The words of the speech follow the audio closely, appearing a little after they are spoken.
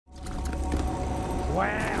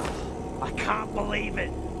Wow, I can't believe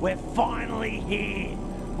it. We're finally here.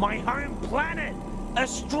 My home planet,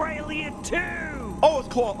 Australia 2. Oh, it's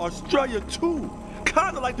called Australia 2.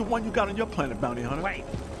 Kind of like the one you got on your planet, Bounty Hunter. Wait,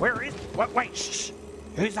 where is... Wait, shh.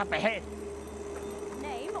 Who's up ahead?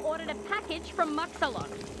 Name ordered a package from Muxalon.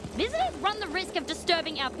 Visitors run the risk of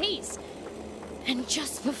disturbing our peace. And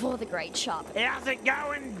just before the Great Sharp. How's it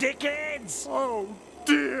going, dickheads? Oh,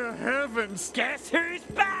 dear heavens. Guess who's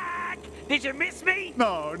back? Did you miss me?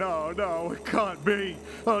 No, it can't be.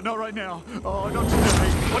 Oh, not right now. Oh, not today.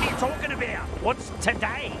 What are you talking about? What's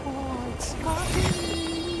today? Oh, it's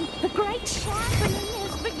happening. The Great Sharpening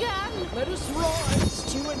has begun. Let us rise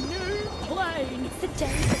to a new plane. It's the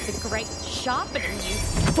day of the Great Sharpening, you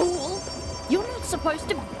fool. You're not supposed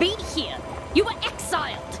to be here. You were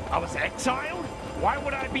exiled. I was exiled? Why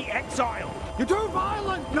would I be exiled? You're too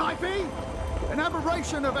violent, Knifey! An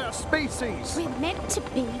aberration of our species. We're meant to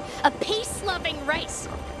be a peace-loving race.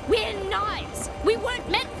 We're knives. We weren't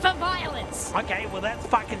meant for violence. Okay, well that's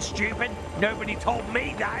fucking stupid. Nobody told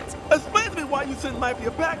me that. Explain to me why you sent Knifey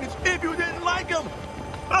a package if you didn't like him.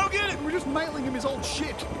 I don't get it. We're just mailing him his old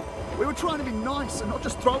shit. We were trying to be nice and not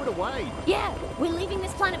just throw it away. Yeah, we're leaving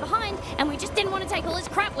this planet behind, and we just didn't want to take all his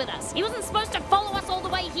crap with us. He wasn't supposed to follow us all the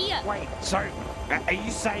way here. Wait, so are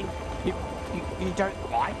you saying you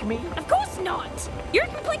don't like me? Of course not. You're a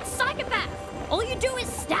complete psychopath. All you do is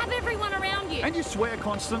stab everyone around you. And you swear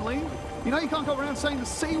constantly. You know you can't go around saying the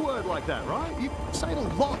C word like that, right? You say it a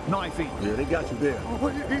lot, Knifey. Yeah, they got you there. Oh,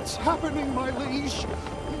 it's happening, my liege.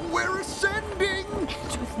 We're ascending.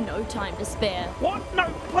 With no time to spare. What? No,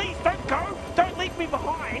 please don't go. Don't leave me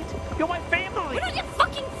behind. You're my family. We're not your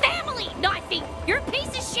fucking family, Knifey. You're a piece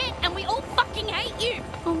of shit, and we all fucking hate you.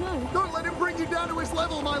 Oh no. Don't let him bring you down to his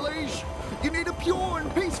level, my liege. You need a pure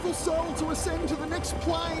and peaceful soul to ascend to the next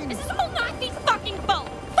plane. This is all Knifey's fucking fault.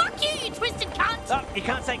 Fuck you, you twisted cunt. Oh, you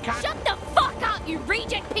can't say cunt. Shut the fuck up, you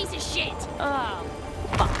reject piece of shit. Oh,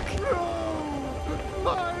 fuck. No,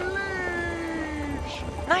 my liege.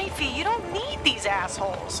 Knifey, you don't need these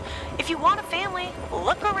assholes. If you want a family,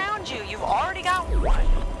 look around you. You've already got one.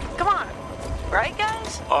 Come on. Right,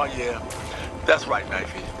 guys? Oh, yeah. That's right,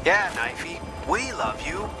 Knifey. Yeah, Knifey. We love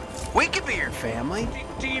you. We could be your family.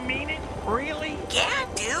 Do you mean it? Really? Yeah,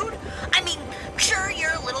 dude. I mean, sure,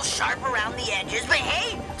 you're a little sharp around the edges, but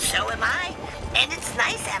hey, so am I. And it's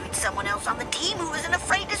nice having someone else on the team who isn't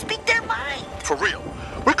afraid to speak their mind. For real.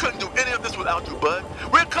 We couldn't do any of this without you, bud.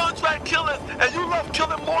 We're contract killers, and you love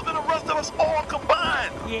killing more than the rest of us all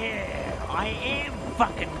combined. Yeah, I am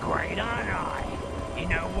fucking great, aren't I? You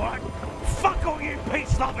know what? Fuck all you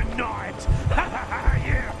peace-loving knives. Ha ha ha,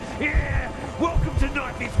 yeah. Welcome to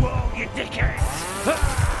Knifey's world, you dickheads.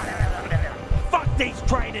 Fuck these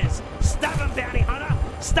traitors. Stab them, Bounty Hunter.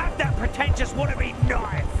 Stab that pretentious wannabe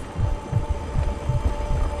knife.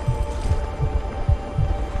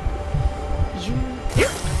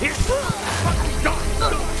 Here. Fucking knife.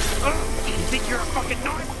 You think you're a fucking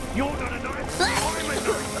knife? You're not a knife. I'm a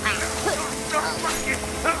knife.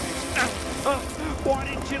 Why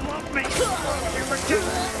didn't you love me? You return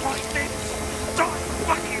my things. Die,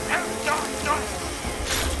 fucking hell, die.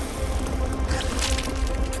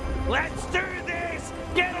 Let's do this.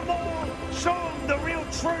 Get them all. Show them the real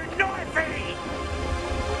true Knifey.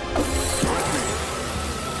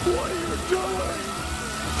 What are you doing?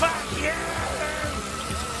 Fuck you.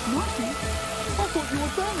 Knifey? I thought you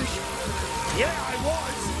were banished. Yeah, I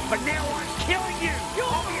was, but now I'm killing you.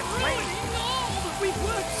 Obviously. that we've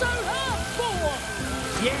worked so hard for.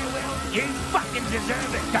 Yeah, well, you fucking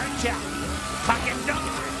deserve it, don't you? Fucking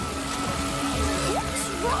die. What's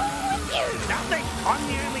wrong with you? Nothing. I'm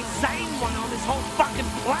the only sane one on this whole fucking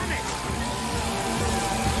planet.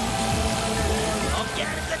 Hope you're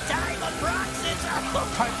having a good time on Roxas.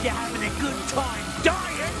 Hope you're having a good time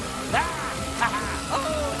dying.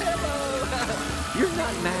 Oh, hello! You're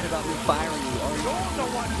not mad about me firing you, are you? You're the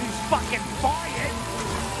one who's fucking fired.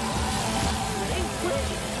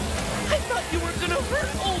 I thought you were gonna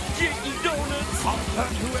hurt old Jiggy Donuts! I'll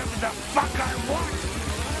hurt whoever the fuck I want.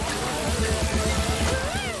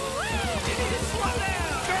 Slow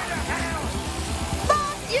down. Go to hell.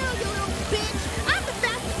 Fuck you, you little bitch. I'm the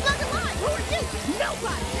fastest slug alive. Who are you?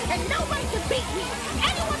 Nobody. And nobody can beat me.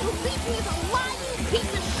 Anyone who beats me is a lying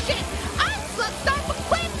piece of shit. I'm Slug Star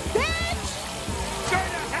McQuinn, bitch. Go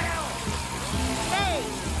to hell. Hey.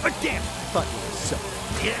 Oh, damn. Thought you were so.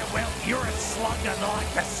 Yeah, well, you're a slug that I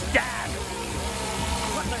like to stab.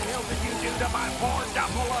 What the hell did you do to my poor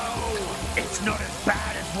Duffalo? It's not as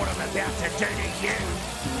bad as what I'm about to do to you.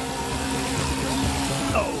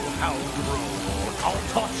 Oh, how droll. I'll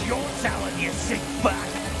toss your salad, you sick fuck.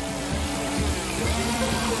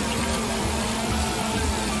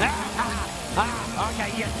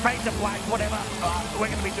 Okay, yeah, fade to black, whatever. We're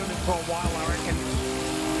gonna be doing this for a while, I reckon.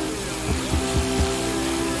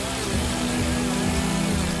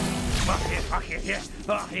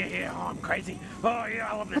 Oh, I'm crazy. Oh, yeah,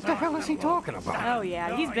 I love this. What the hell is he talking about? Oh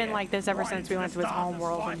yeah, he's been like this ever since we went to his home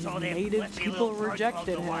world and native people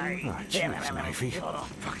rejected him. Oh, jeez, Knifey.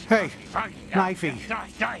 Hey, Knifey.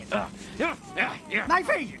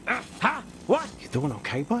 Knifey! Huh? What? You doing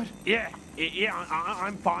okay, bud? Yeah,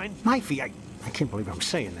 I'm fine. Knifey, I can't believe I'm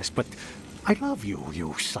saying this, but I love you,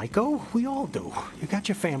 you psycho. We all do. You got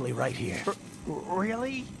your family right here.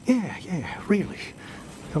 Really? Yeah, really.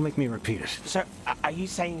 Don't make me repeat it. So, are you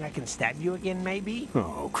saying I can stab you again, maybe?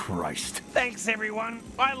 Oh, Christ. Thanks, everyone.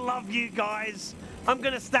 I love you guys. I'm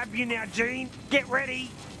gonna stab you now, Gene. Get ready.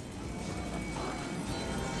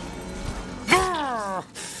 I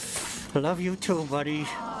love you too, buddy.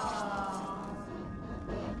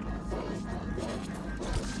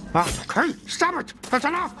 Okay, stop it! That's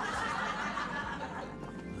enough!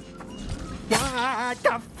 What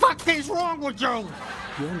the fuck is wrong with you?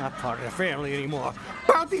 You're not part of the family anymore.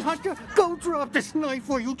 Bounty Hunter, go drop this knife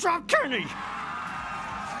or you drop Kenny!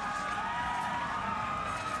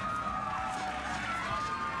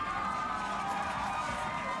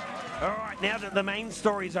 Alright, now that the main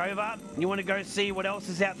story's over, you want to go see what else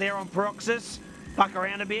is out there on Peroxus? Fuck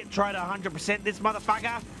around a bit, try to 100% this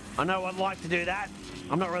motherfucker? I know I'd like to do that.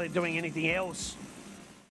 I'm not really doing anything else.